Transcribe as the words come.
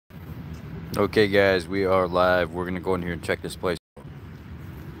Okay, guys, we are live. We're gonna go in here and check this place.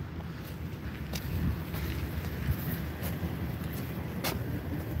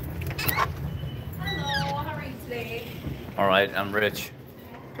 Hello, how are you today? All right, I'm Rich.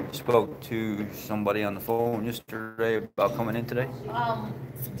 Spoke to somebody on the phone yesterday about coming in today.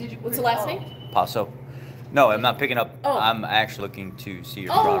 What's the last name? Paso. No, I'm not picking up. Oh. I'm actually looking to see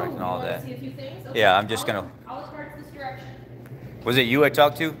your Oh, product and you all want to that. see a few things? Okay. Yeah, I'm just gonna. I'll start this direction. Was it you I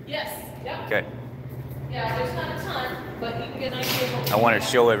talked to? Yes. Yep. Okay. Yeah, there's not a ton, but you can get an idea of what I want to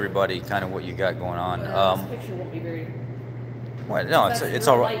show everybody kind of what you got going on. this picture won't be very. Well, no, it's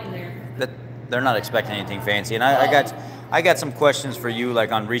all right. Light in there. That they're not expecting anything fancy, and I got some questions for you,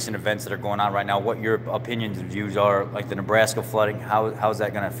 like on recent events that are going on right now. What your opinions and views are, like the Nebraska flooding. How's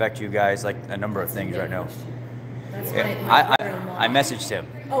that going to affect you guys? Like a number of things right now. That's I messaged him.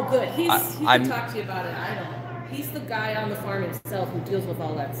 Oh, good. He I'm- can talk to you about it. I don't. He's the guy on the farm himself who deals with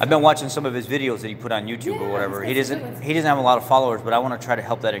all that stuff. I've been watching some of his videos that he put on YouTube or whatever. He doesn't have a lot of followers, but I want to try to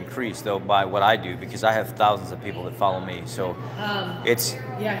help that increase though by what I do, because I have thousands of people that follow me. So it's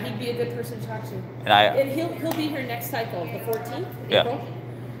yeah, he'd be a good person to talk to. and he'll be here next cycle, the 14th, Yeah.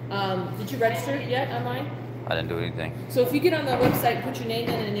 April. Did you register yet online? I didn't do anything. So if you get on the website, put your name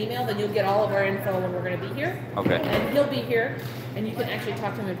in an email, then you'll get all of our info when we're going to be here. Okay. And he'll be here, and you can actually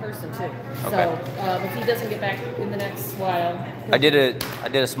talk to him in person too. Okay. So if he doesn't get back in the next while, I did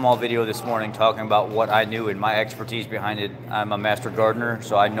a small video this morning talking about what I knew and my expertise behind it. I'm a master gardener,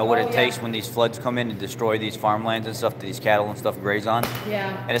 so I know what it takes when these floods come in and destroy these farmlands and stuff that these cattle and stuff graze on.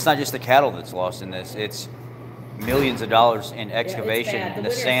 Yeah. And it's not just the cattle that's lost in this; it's millions of dollars in excavation, bad. the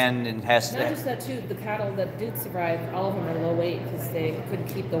sand, and has. Not just that too. The cattle that did survive, all of them are low weight because they couldn't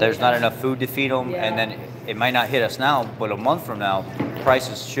keep the. There's weight not down. enough food to feed them, and then it might not hit us now, but a month from now,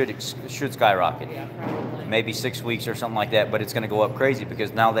 prices should skyrocket. Yeah, probably. Maybe 6 weeks or something like that, but it's going to go up crazy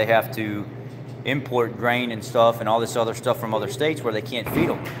because now they have to import grain and stuff and all this other stuff from other states where they can't feed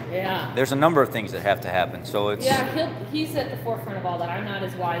them. Yeah. There's a number of things that have to happen, so it's... Yeah, he's at the forefront of all that. I'm not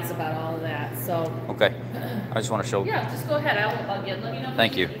as wise about all of that, so... Okay. I just want to show... Yeah, just go ahead. I won't bug you. Let me know if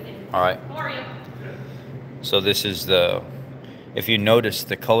Thank you. anything. All right. How are you? So this is the... If you notice,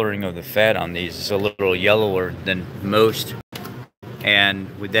 the coloring of the fat on these is a little yellower than most.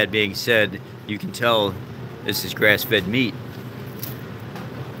 And with that being said, you can tell this is grass-fed meat.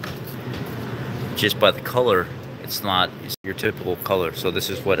 Just by the color, it's not your typical color. So this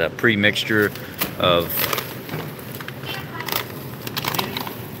is what a pre-mixture of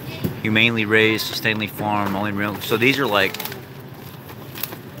humanely raised, sustainably farmed, only real. So these are like,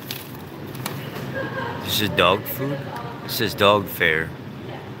 this is dog food. This is dog fare.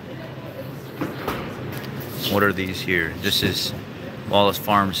 What are these here? This is Wallace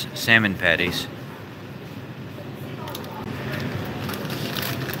Farms salmon patties.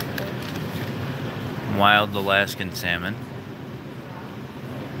 Wild Alaskan salmon.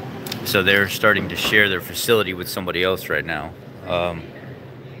 So they're starting to share their facility with somebody else right now.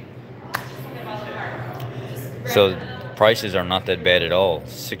 So prices are not that bad at all.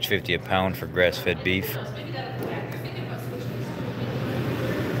 $6.50 a pound for grass-fed beef.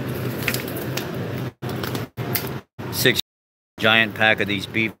 Six giant pack of these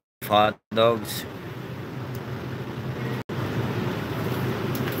beef hot dogs.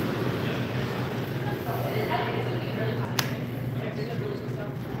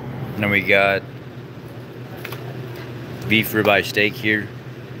 And then we got beef ribeye steak here.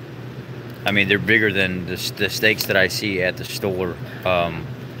 I mean, they're bigger than the steaks that I see at the store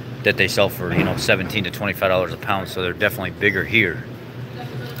that they sell for, you know, $17 to $25 a pound. So they're definitely bigger here.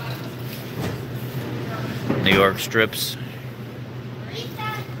 New York strips.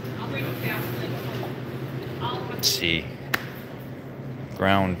 Let's see.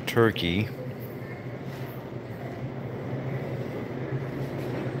 Ground turkey.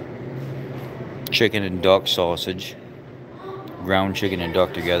 Chicken and duck sausage. Ground chicken and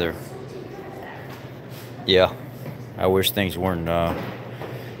duck together. Yeah, I wish things weren't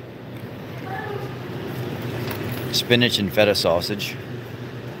spinach and feta sausage.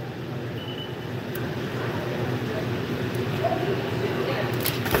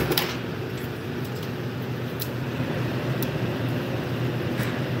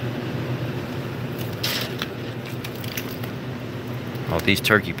 Oh, these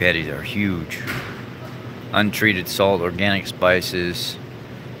turkey patties are huge. Untreated salt, organic spices,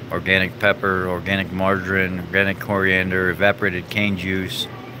 organic pepper, organic margarine, organic coriander, evaporated cane juice.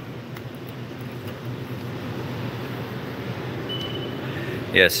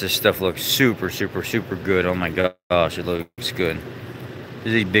 Yes, this stuff looks super, super, super good. Oh my gosh, it looks good.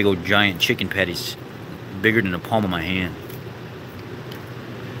 These big old giant chicken patties, bigger than the palm of my hand.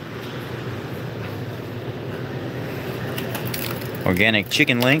 Organic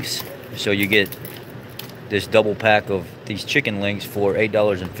chicken links. So you get this double pack of these chicken links for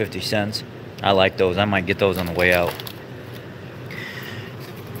 $8.50. I like those. I might get those on the way out.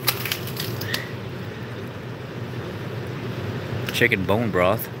 Chicken bone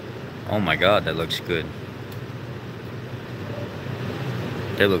broth. Oh my god, that looks good.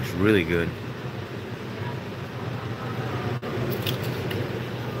 That looks really good.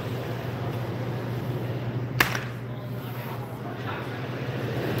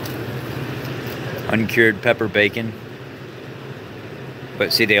 Uncured pepper bacon.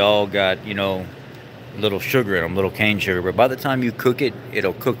 But see, they all got, you know, little sugar in them, little cane sugar. But by the time you cook it,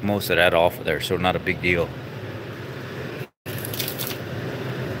 it'll cook most of that off of there, so not a big deal.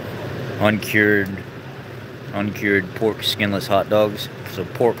 Uncured pork skinless hot dogs. So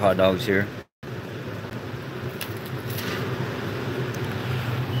pork hot dogs here.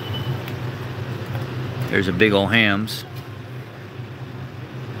 There's a big old hams.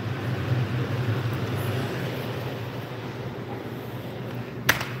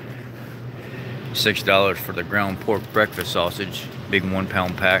 $6 for the ground pork breakfast sausage, big 1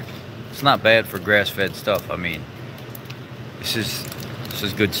 pound pack. It's not bad for grass-fed stuff. I mean, this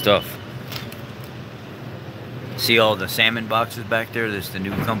is good stuff. See all the salmon boxes back there? This is the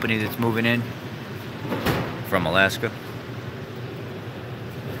new company that's moving in from Alaska.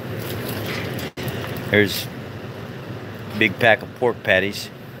 There's a big pack of pork patties.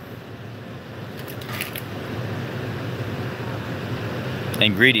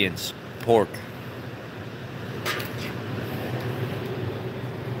 Ingredients: pork,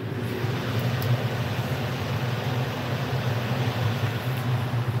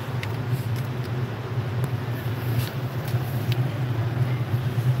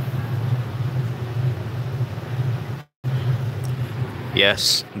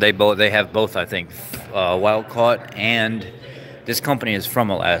 yes, they have both, I think, wild caught, and this company is from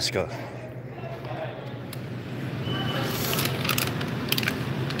Alaska.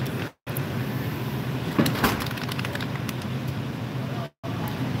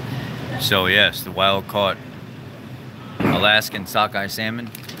 So yes, the wild caught Alaskan sockeye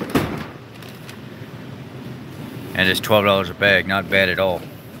salmon, and it's $12 a bag. Not bad at all.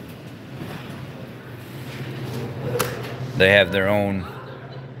 They have their own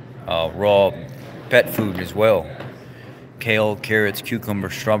raw pet food as well. Kale, carrots,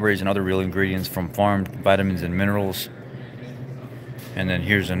 cucumbers, strawberries, and other real ingredients from farmed vitamins and minerals. And then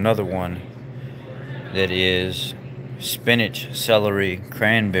here's another one that is spinach, celery,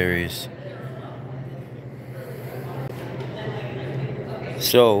 cranberries.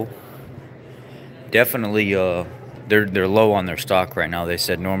 So definitely they're low on their stock right now. They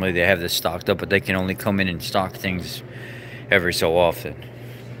said normally they have this stocked up, but they can only come in and stock things every so often.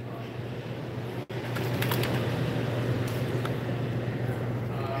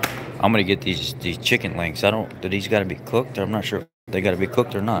 I'm gonna get these chicken links. Do these gotta be cooked? I'm not sure if they gotta be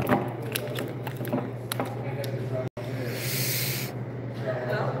cooked or not.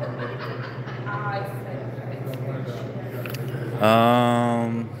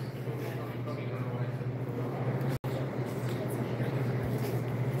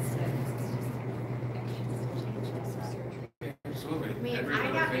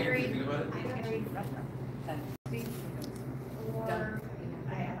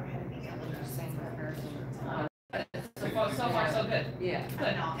 So far, so good. Yeah.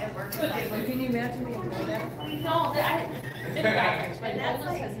 Good. No, it works. Can you imagine me doing that? No,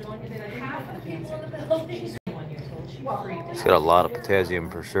 It's got a lot of potassium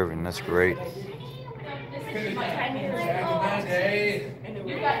per serving. That's great. You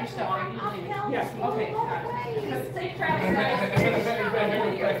got your stuff. Yeah. Okay.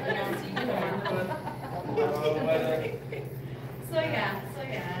 So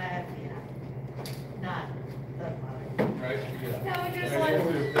yeah. Not. Right? Yeah. No, just like.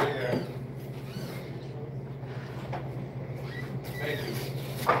 Thank you.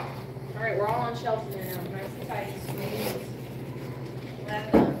 All right, we're all on shelves now. Nice and tight.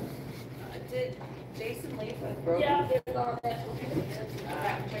 Did Jason leave with broken? Yeah.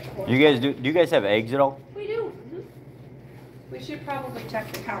 Do you guys have eggs at all? We do. We should probably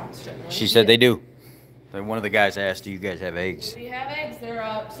check the counts, shouldn't we? She said they do. One of the guys asked, "Do you guys have eggs?" We have eggs. They're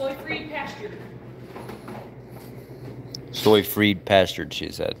soy-free pastured. Soy-free pastured,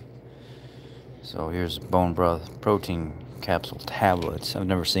 she said. So here's bone broth protein capsule tablets. I've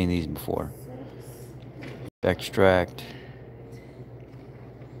never seen these before. Extract.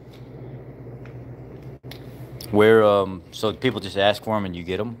 Where so people just ask for them and you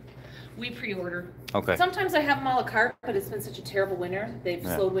get them? We pre-order. Okay. Sometimes I have them a la carte, but it's been such a terrible winter. They've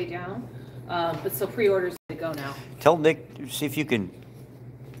slowed way down. But so pre-orders they go now. Tell Nick, see if you can.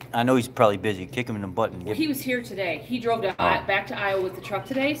 I know he's probably busy. Kick him in the butt and Well, he was here today. He drove back to Iowa with the truck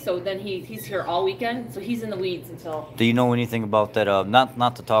today, so then he's here all weekend. So he's in the weeds until. Do you know anything about that?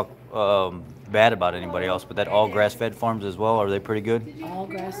 Not to talk bad about anybody else, but that all grass-fed farms as well. Are they pretty good? All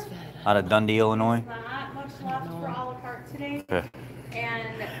grass fed. Out of Dundee, Illinois. Not much left for a la carte today, Okay.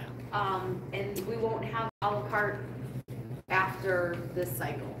 and we won't have a la carte after this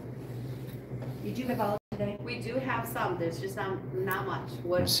cycle. You do have all today? We do have some, there's just not much.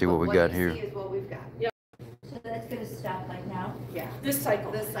 Let's see what we got you here. see is what we've got. So that's gonna stop like now? Yeah. This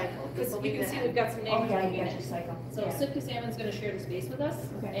cycle. This cycle. This Because will you be can the see end. we've got some Oh, neighbors yeah, right you got here. your cycle. So Yeah. Sitka Salmon's going to share the space with us,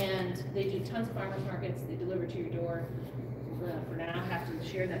 Okay. and they do tons of farmers markets. They deliver to your door. For now, have to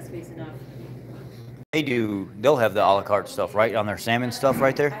share that space enough. They do. They'll have the a la carte stuff, right, on their salmon stuff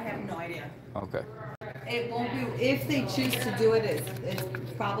right I there. have no idea. Okay. It won't be, if they choose to do it,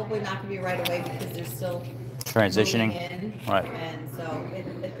 it's probably not gonna be right away because they're still Transitioning. moving in. Right. And so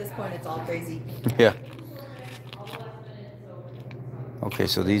at this point, it's all crazy. Yeah. Okay,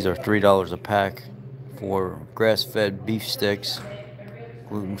 so these are $3 a pack for grass-fed beef sticks,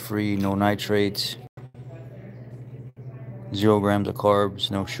 gluten-free, no nitrates, 0 grams of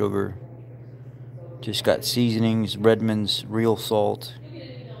carbs, no sugar. Just got seasonings, Redmond's real salt,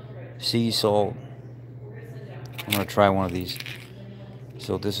 sea salt. I'm gonna try one of these.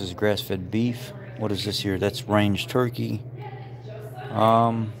 So this is grass-fed beef. What is this here? That's range turkey.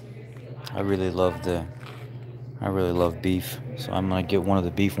 I really love beef, so I'm gonna get one of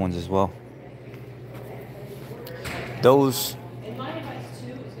the beef ones as well. Those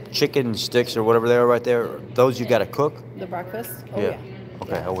chicken sticks or whatever they are right there, those you gotta cook? The breakfast? Yeah.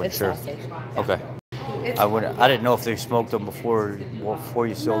 Okay, I wasn't It's sure. sausage. Okay. I didn't know if they smoked them before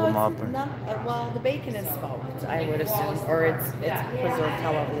you sold them up. Or... Well, the bacon is smoked, I would assume, or it's preserved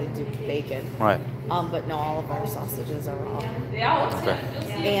however they do bacon. Right. But no, all of our sausages are raw. Okay.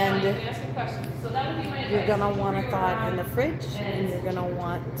 And you're gonna want to thaw it in the fridge, and you're gonna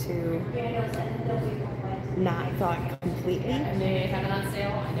want to not thaw it completely.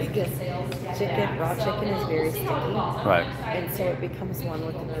 Because raw chicken is very sticky. Right. And so it becomes one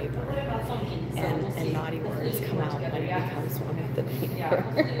with the paper. And naughty words come out when it becomes one with the paper.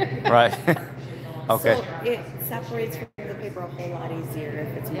 Right. Okay. So it separates from the paper a whole lot easier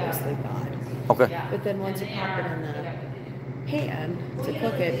if it's mostly thawed. Okay. But then once you pop it in the pan to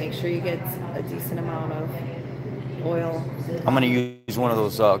cook it, make sure you get a decent amount of oil. I'm gonna use one of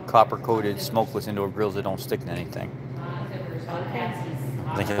those copper-coated smokeless indoor grills that don't stick to anything. Okay.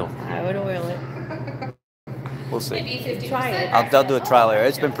 I think it'll. I would oil it. We'll see. Try it. I'll do a trial error.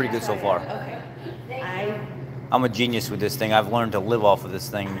 It's been pretty good so far. Okay. I'm a genius with this thing. I've learned to live off of this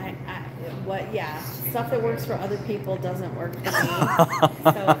thing. Yeah, stuff that works for other people doesn't work for me.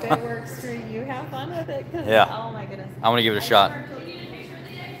 So if it works for you, have fun with it. 'Cause, Yeah. oh my goodness. I'm gonna give it a shot.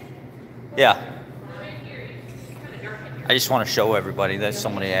 Yeah. I just want to show everybody that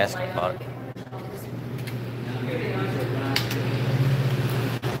somebody asked about it.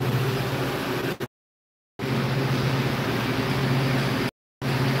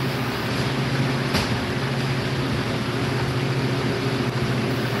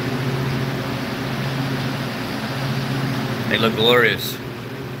 They look glorious.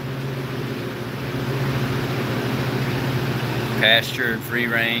 Pastured, free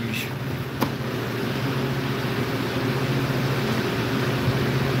range.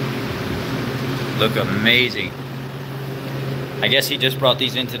 Look amazing. I guess he just brought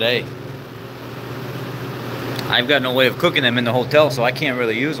these in today. I've got no way of cooking them in the hotel, so I can't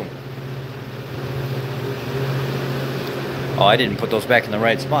really use them. Oh, I didn't put those back in the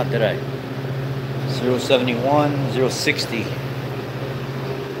right spot, did I? 071, 060.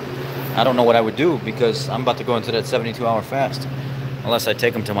 I don't know what I would do because I'm about to go into that 72-hour fast. Unless I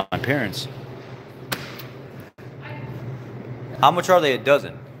take them to my parents. How much are they a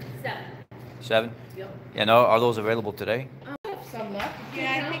dozen? 7. 7? Yep. And are those available today? Some left.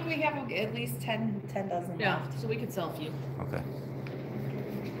 Yeah, I think we have at least 10 dozen Yeah, left. so we could sell a few. Okay.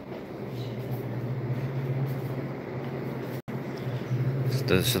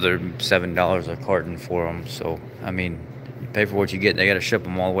 So they're $7 a carton for them. So, I mean, you pay for what you get. They got to ship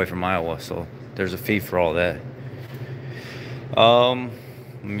them all the way from Iowa. So there's a fee for all that. Let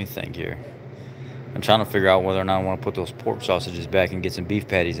me think here. I'm trying to figure out whether or not I want to put those pork sausages back and get some beef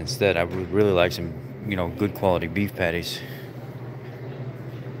patties instead. I would really like some, good quality beef patties.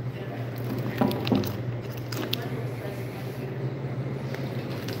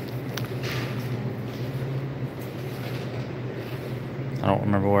 I don't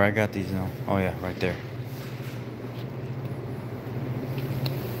remember where I got these now. Oh yeah, right there.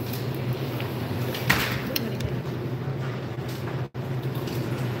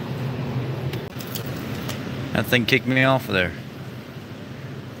 That thing kicked me off of there.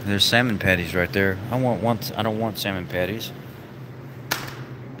 There's salmon patties right there. I don't want salmon patties.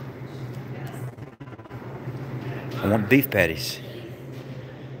 I want beef patties.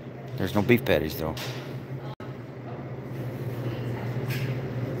 There's no beef patties though.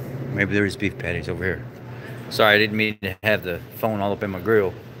 Maybe there is beef patties over here. Sorry, I didn't mean to have the phone all up in my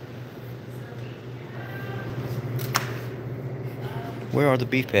grill. Where are the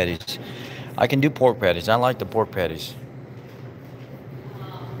beef patties? I can do pork patties. I like the pork patties.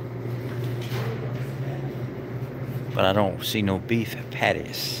 But I don't see no beef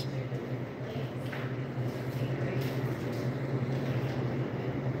patties.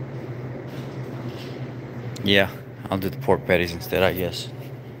 Yeah, I'll do the pork patties instead, I guess.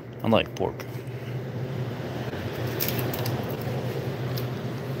 I like pork.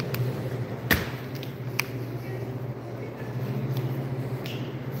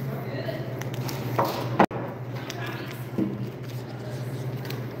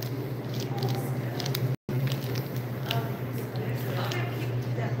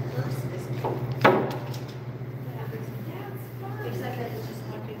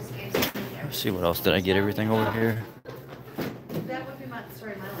 Let's see what else. Did I get everything over here? That would be my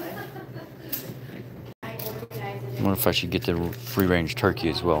story of my life. I wonder if I should get the free-range turkey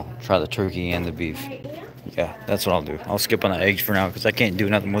as well. Try the turkey and the beef. Yeah, that's what I'll do. I'll skip on the eggs for now because I can't do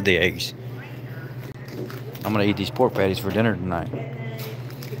nothing with the eggs. I'm going to eat these pork patties for dinner tonight.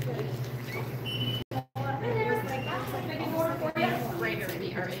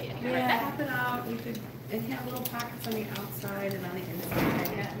 Yeah, pop it out. You could, it had little pockets on the outside and on the inside.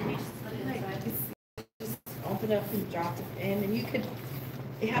 Just open it up and drop it in, and you could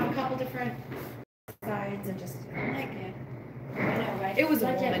have a couple different sides and just like it. I know, right? It was a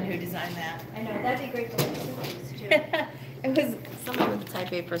Budget. woman who designed that. I know, that'd be great for the students too. It was someone with a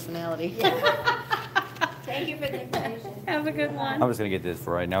type A personality. Thank you for the information. Have a good one. I'm just going to get this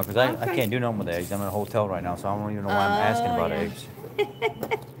for right now because I can't do nothing with eggs. I'm in a hotel right now, so I don't even know why I'm asking about eggs.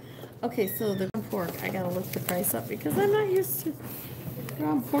 Okay, so the pork, I gotta look the price up because I'm not used to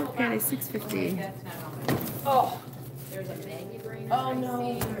ground pork patty, $6.50. Oh, there's a Maggie brainer. Oh,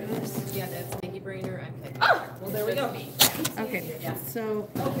 no. Yeah, that's Maggie brainer. I'm like, Well, there we go. Okay, so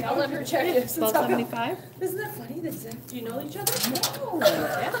okay, I'll let her check it. $12.75. Isn't that funny? Do you know each other? No,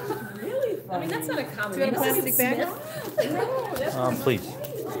 that's really funny. I mean, that's not a common. Do you want a plastic bag? No, that's Please.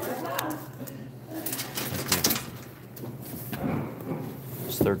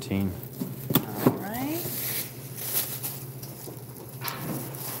 It's 13. All right.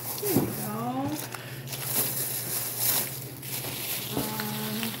 Here we go.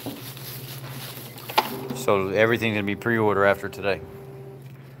 So everything's going to be pre-order after today.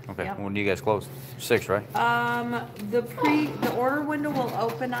 Okay, Yep. when do you guys close? 6, right? The order window will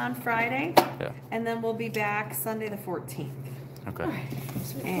open on Friday, Yeah. and then we'll be back Sunday the 14th. Okay.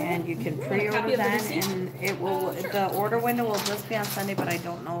 And you can pre-order then, and the order window will just be on Sunday, but I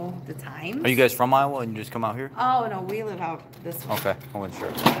don't know the time. Are you guys from Iowa and you just come out here? Oh, no, we live out this way. Okay, I wasn't sure.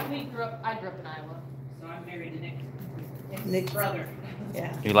 I grew up in Iowa. So I'm married to Nick. Nick's Brother.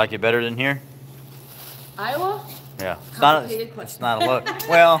 Yeah. You like it better than here? Iowa? Yeah. Complicated It's question. not a look.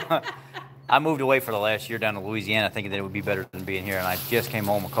 Well, I moved away for the last year down to Louisiana thinking that it would be better than being here, and I just came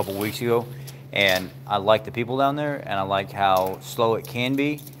home a couple weeks ago, and I like the people down there, and I like how slow it can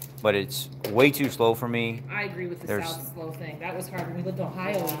be, but it's way too slow for me. I agree with the There's- South slow thing. That was hard when we lived in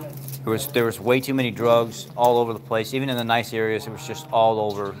Ohio even. There was way too many drugs all over the place. Even in the nice areas, it was just all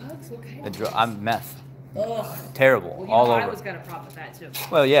over. Drugs? What kind The of I'm meth. Ugh. Terrible. Well, all I over. was got a problem with that too.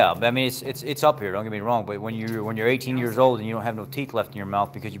 Well, yeah, but I mean it's up here. Don't get me wrong, but when you're 18 years old and you don't have no teeth left in your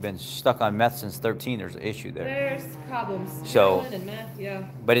mouth because you've been stuck on meth since 13, there's an issue there. There's problems. So- Heroin and meth, yeah.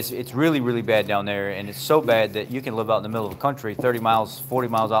 But it's really really bad down there, and it's so bad that you can live out in the middle of the country, 30 miles, 40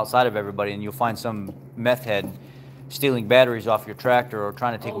 miles outside of everybody, and you'll find some meth head stealing batteries off your tractor or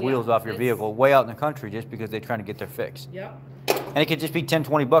trying to take Oh, yeah. wheels off your It's- vehicle way out in the country just because they're trying to get their fix. Yep. And it could just be 10,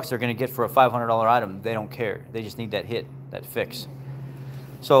 20 bucks they're going to get for a $500 item. They don't care. They just need that hit, that fix.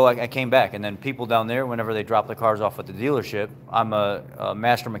 So I came back, and then people down there, whenever they drop the cars off at the dealership, I'm a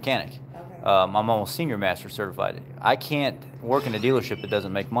master mechanic. I'm almost senior master certified. I can't work in a dealership that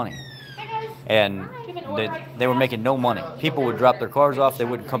doesn't make money. And they were making no money. People would drop their cars off. They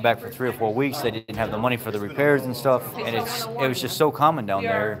wouldn't come back for 3 or 4 weeks. They didn't have the money for the repairs and stuff. And it was just so common down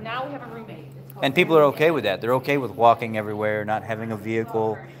there. Now we have a roommate. It's called And people are okay with that. They're okay with walking everywhere, not having a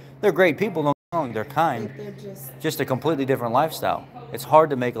vehicle. They're great people, don't get me wrong, they're kind. They're Just a completely different lifestyle. It's hard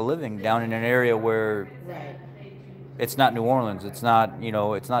to make a living down in an area where right. it's not New Orleans, it's not,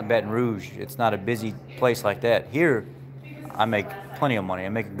 it's not Baton Rouge, it's not a busy place like that. Here, I make plenty of money. I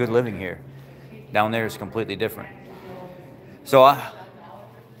make a good living here. Down there is completely different. So let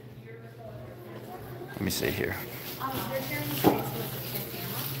me see here. They're sharing the space with the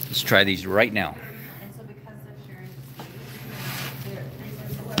camera, Let's try these right now. and so because they're sharing the space,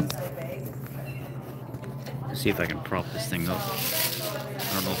 they're so big. Let's see if I can prop this thing up.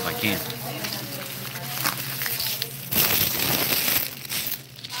 I don't know if I can.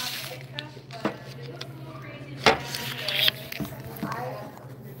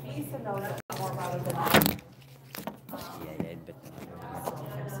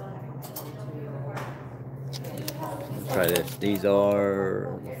 Try this. These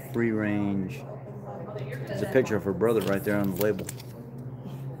are free range. There's a picture of her brother right there on the label.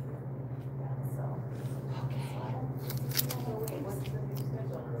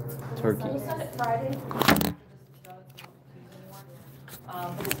 Turkey. You said it Friday. But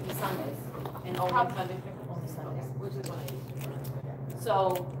it's gonna be Sundays. And only Sundays. Which is what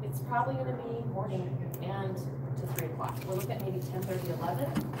So it's probably gonna be morning and to 3 o'clock. We'll look at maybe 10:30,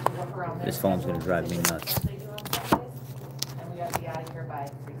 11. Work around their This phone's gonna schedule. drive me nuts. They do on Sundays. And we gotta be out of here by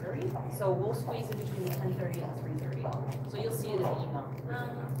 3:30. So we'll squeeze in between 10:30 and 3:30. So you'll see it in the email.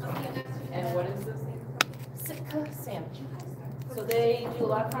 And what is this thing? Sitka sandwich. So they do a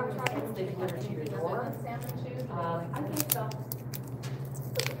lot of contracts, they deliver to your door. I think so.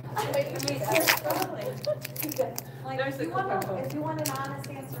 If you want an honest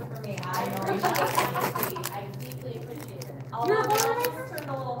answer from me, I deeply appreciate it. You're one turn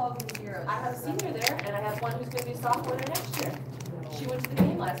the little Hogan Heroes. I have a senior there, and I have one who's gonna be a sophomore there next year. She went to the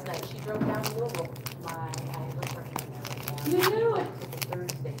game last night, she drove down to Louisville. You knew it.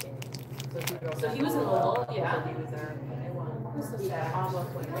 Thursday game. So he was in Louisville, yeah. He was there. Who's so sad?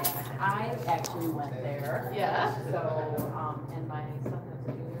 I actually went there. Yeah. So, and my son has a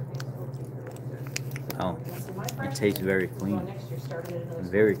junior thing. Oh, So my friend it tastes very who's clean. going next year started at another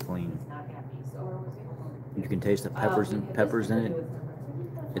Very school. clean. He's not happy, so. You can taste the peppers in it.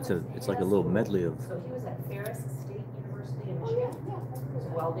 It's like a little medley of. So he was at Ferris State University in Michigan. It was a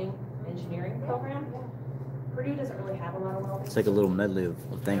welding engineering program. Purdue doesn't really have a lot of welding. It's like a little medley of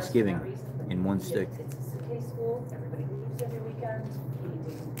Thanksgiving in one stick. It's a suitcase school. Everybody leaves every weekend. He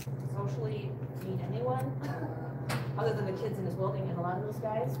didn't socially meet anyone other than the kids in his welding, and a lot of those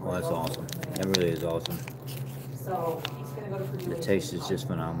guys. Oh, that's awesome. That really is awesome. So he's gonna go to Purdue. The taste is just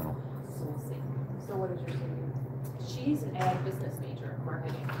phenomenal. So we'll see. So what is your senior? She's an ag business major,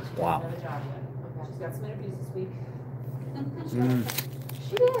 marketing. She Wow. doesn't have a job yet. She's got some interviews this week. Mm.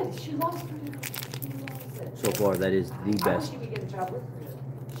 She did. She loves Purdue. She loves it. So far, that is the I wish best she could get a job with Purdue.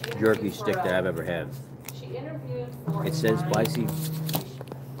 She jerky interviewed stick for, that I've ever had. She interviewed for. It says my- spicy.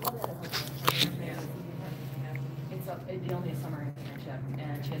 It's only a summer internship,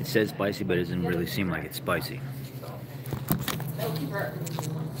 and she It says spicy, but it doesn't really seem like it's spicy. That'll keep her.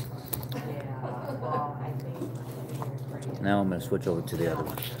 Yeah, well, I think. Now I'm gonna switch over to the other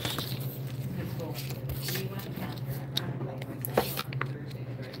one.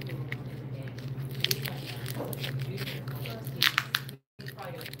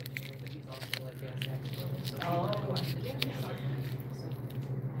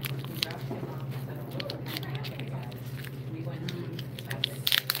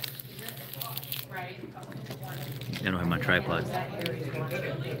 I don't have my tripod.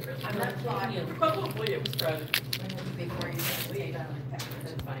 I'm not kidding you. Probably it was crowded. Before you leave, that's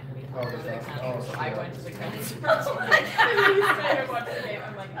fine. So I went to the county supervisor. He said, "Watch the game."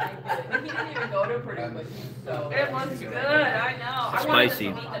 I'm like, I did it. He didn't even go to Purdue, but he so. It was good. I know. I wanted Spicy. to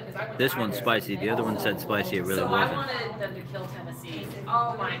meet them 'cause I went This to one's Iowa. spicy. The other one said spicy. It really So I wasn't. wanted them to kill Tennessee.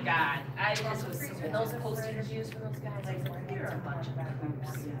 Oh my God! I just was those post interviews for those guys. I was like, they're a bunch of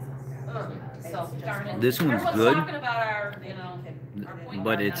goops. So darn it. This one's Everyone's good, talking about our, our point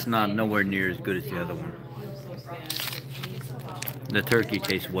but guard it's not staying. nowhere near as good as the other one. The turkey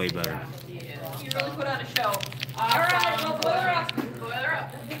tastes way better. You really put on a show. All right, well, boil her up. Boil her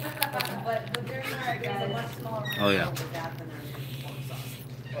up. But there's a much smaller. Oh yeah, with that than there's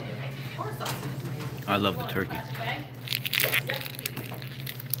Horse sauce. I love the turkey. Okay.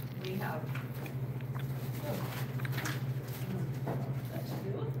 we have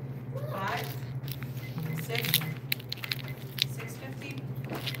 5, 6, 650,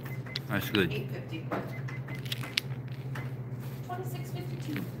 That's good. 850.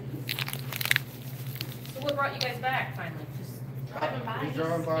 2652, please. So what brought you guys back finally? Just driving by? We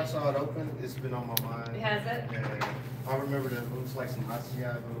drove by, saw it open, it's been on my mind. Has it? Yeah, I remember that it looks like some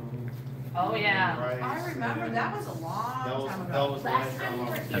Asiago. Oh, yeah. I remember, that was a long time ago. That was the last time I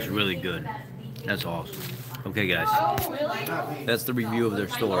was That's really good. That's awesome. Okay, guys. Oh, really? Not me. That's the review of their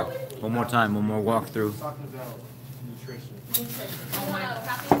store. One more time, one more walkthrough. Talking about nutrition. Oh, my.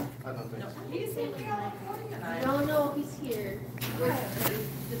 I don't think so. He's in No, no, he's here.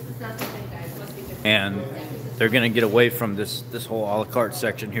 This is not the same guy. It must be different. And they're gonna get away from this whole a la carte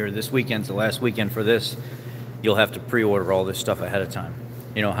section here. This weekend's the last weekend for this. You'll have to pre-order all this stuff ahead of time.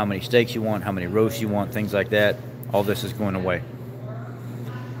 You know, how many steaks you want, how many roasts you want, things like that. All this is going away.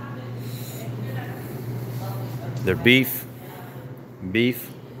 They're beef,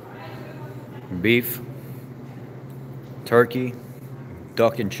 turkey,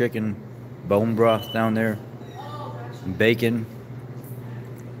 duck and chicken, bone broth down there, bacon,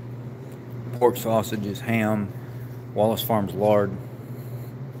 pork sausages, ham, Wallace Farms lard,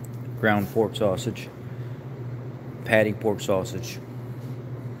 ground pork sausage, patty pork sausage.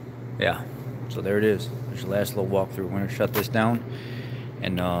 Yeah, so there it is. There's the last little walkthrough. We're gonna shut this down,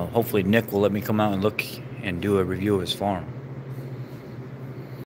 and hopefully Nick will let me come out and look and do a review of his farm.